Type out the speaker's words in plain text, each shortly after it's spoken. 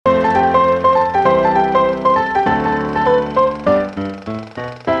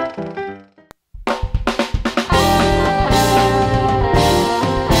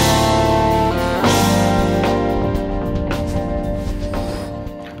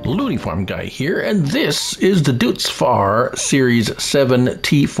Looney Farm Guy here, and this is the Deutz-Fahr Series 7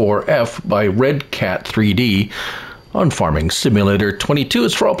 T4F by Red Cat 3D on Farming Simulator 22.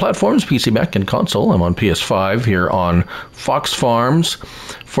 It's for all platforms, PC, Mac, and console. I'm on PS5 here on Fox Farms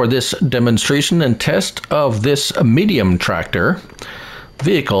for this demonstration and test of this medium tractor.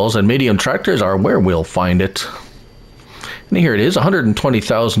 Vehicles and medium tractors are where we'll find it. And here it is,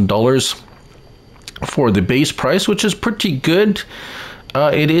 $120,000 for the base price, which is pretty good.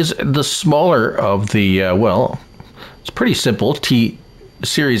 It is the smaller of the, well, it's pretty simple.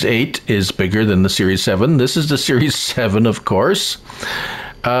 Series 8 is bigger than the Series 7. This is the Series 7, of course.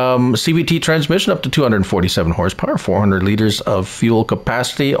 CVT transmission up to 247 horsepower, 400 liters of fuel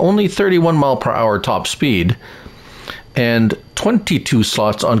capacity, only 31 mile per hour top speed, and 22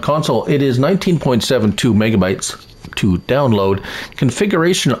 slots on console. It is 19.72 megabytes to download.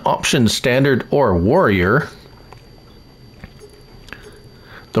 Configuration option standard or warrior.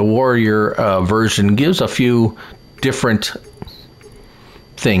 The warrior version gives a few different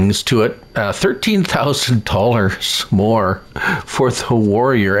things to it. $13,000 more for the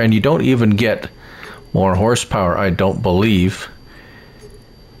warrior, and you don't even get more horsepower, I don't believe.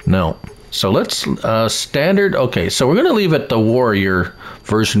 No. So let's standard. Okay, so we're going to leave it the warrior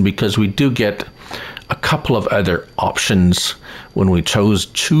version because we do get a couple of other options when we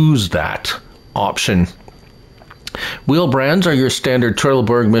choose that option. Wheel brands are your standard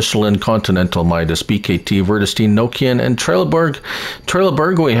Trelleborg, Michelin, Continental, Midas, BKT, Vredestein, Nokian, and Trelleborg.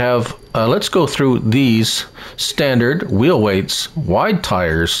 Trelleborg, we have, let's go through these standard wheel weights, wide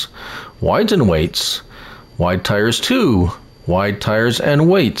tires, wides and weights, wide tires 2, wide tires and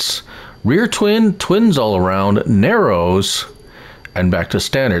weights, rear twin, twins all around, narrows, and back to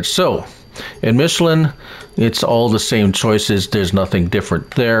standard. So, in Michelin, it's all the same choices. There's nothing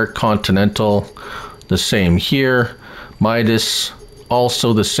different there. Continental, the same here. Midas,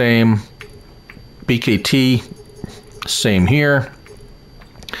 also the same. BKT, same here.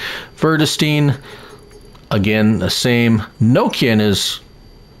 Vredestein, again the same. Nokian is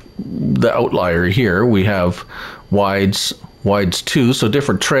the outlier here. We have wides 2, so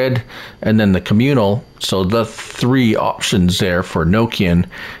different tread, and then the communal. So the 3 options there for Nokian,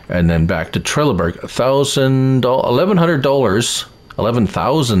 and then back to Trelleborg.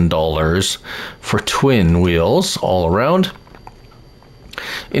 $11,000 for twin wheels all around.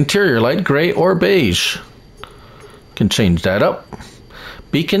 Interior light gray or beige. Can change that up.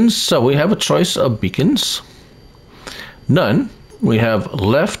 Beacons, so we have a choice of beacons. None. We have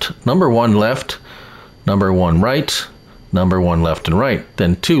left, number 1 left, number 1 right, number 1 left and right,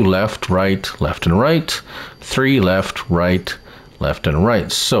 then 2 left, left and right, 3 left, left and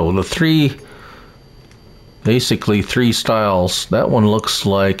right. So the basically 3 styles. That one looks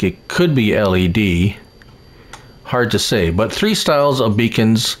like it could be LED. Hard to say, but 3 styles of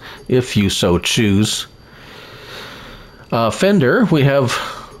beacons if you so choose. Fender, we have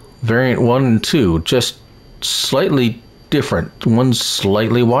variant 1 and 2, just slightly different. One's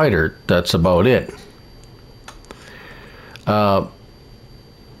slightly wider. That's about it.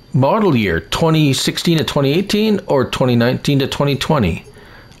 Model year 2016 to 2018 or 2019 to 2020.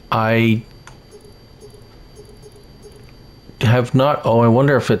 I have not. Oh, I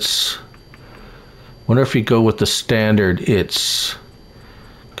wonder if it's. Wonder if you go with the standard. It's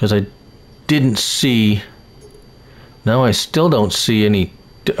because I didn't see. No, I still don't see any.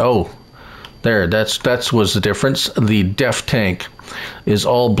 Oh, there. That was the difference. The def tank is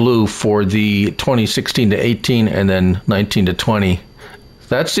all blue for the 2016 to 18 and then 19 to 20.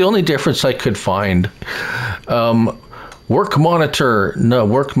 That's the only difference I could find. Work monitor. No,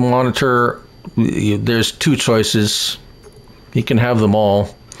 work monitor. There's 2 choices. You can have them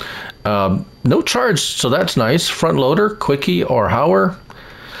all. No charge, so that's nice. Front loader, quickie or Hauer.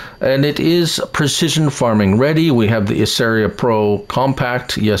 And it is precision farming ready. We have the Isaria Pro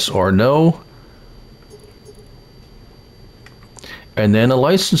Compact, yes or no. And then a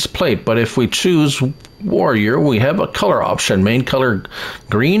license plate. But if we choose Warrior, we have a color option. Main color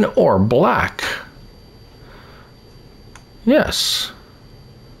green or black. Yes.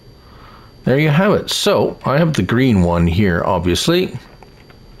 There you have it. So I have the green one here, obviously.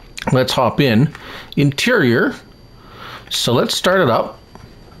 Let's hop in. Interior. So let's start it up.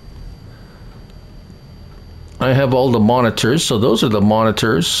 I have all the monitors. So those are the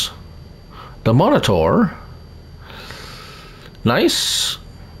monitors. The monitor. Nice.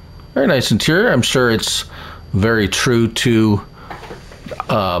 Very nice interior. I'm sure it's very true to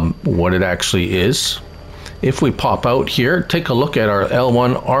what it actually is. If we pop out here, take a look at our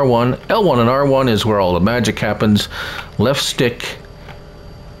L1, R1. L1 and R1 is where all the magic happens. Left stick,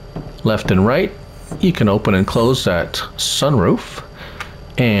 left and right. You can open and close that sunroof.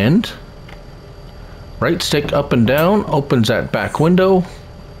 And right stick up and down opens that back window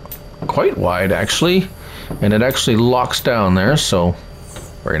quite wide actually, and it actually locks down there, so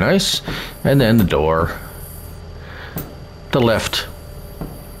very nice. And then the door, the left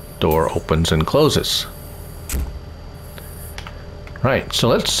door opens and closes. Right, so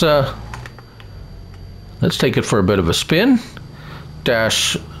let's take it for a bit of a spin.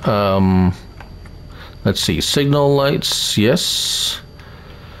 Dash, let's see, signal lights, yes.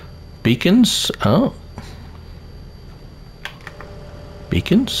 Beacons, oh.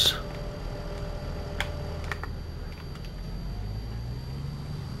 Beacons.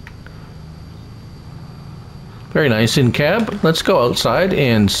 Very nice in cab. Let's go outside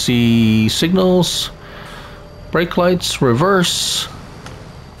and see signals, brake lights, reverse.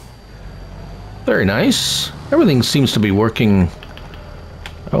 Very nice. Everything seems to be working.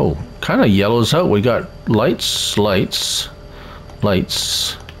 Oh, kind of yellows out. We got lights, lights,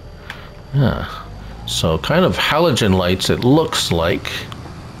 lights. Yeah. So kind of halogen lights, it looks like.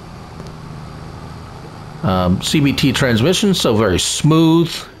 CBT transmission, so very smooth.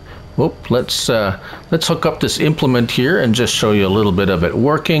 Whoop, let's hook up this implement here and just show you a little bit of it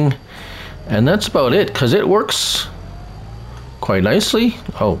working. And that's about it, because it works quite nicely.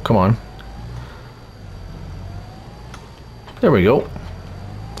 Oh, come on. There we go.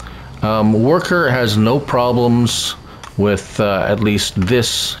 Worker has no problems with at least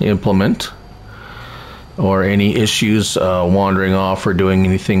this implement, or any issues wandering off or doing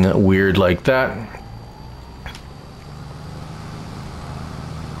anything weird like that.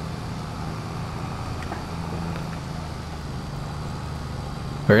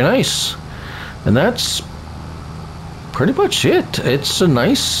 Very nice. And that's pretty much it. It's a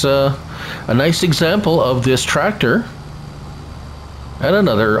nice example of this tractor. And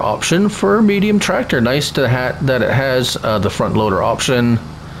another option for a medium tractor. Nice to that it has the front loader option.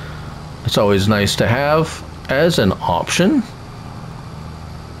 It's always nice to have as an option.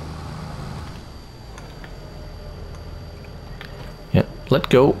 Yeah, let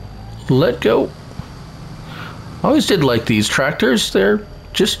go. Let go. I always did like these tractors. They're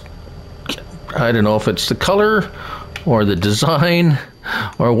just, I don't know if it's the color or the design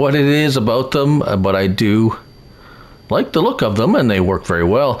or what it is about them, but I do like the look of them, and they work very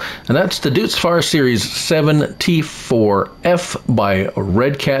well. And that's the Deutz-Fahr Series 7 T4F by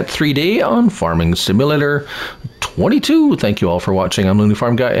Red Cat 3D on Farming Simulator 22. Thank you all for watching. I'm Looney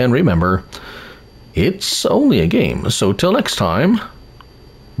Farm Guy, and remember, it's only a game. So till next time,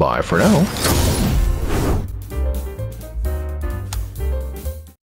 bye for now.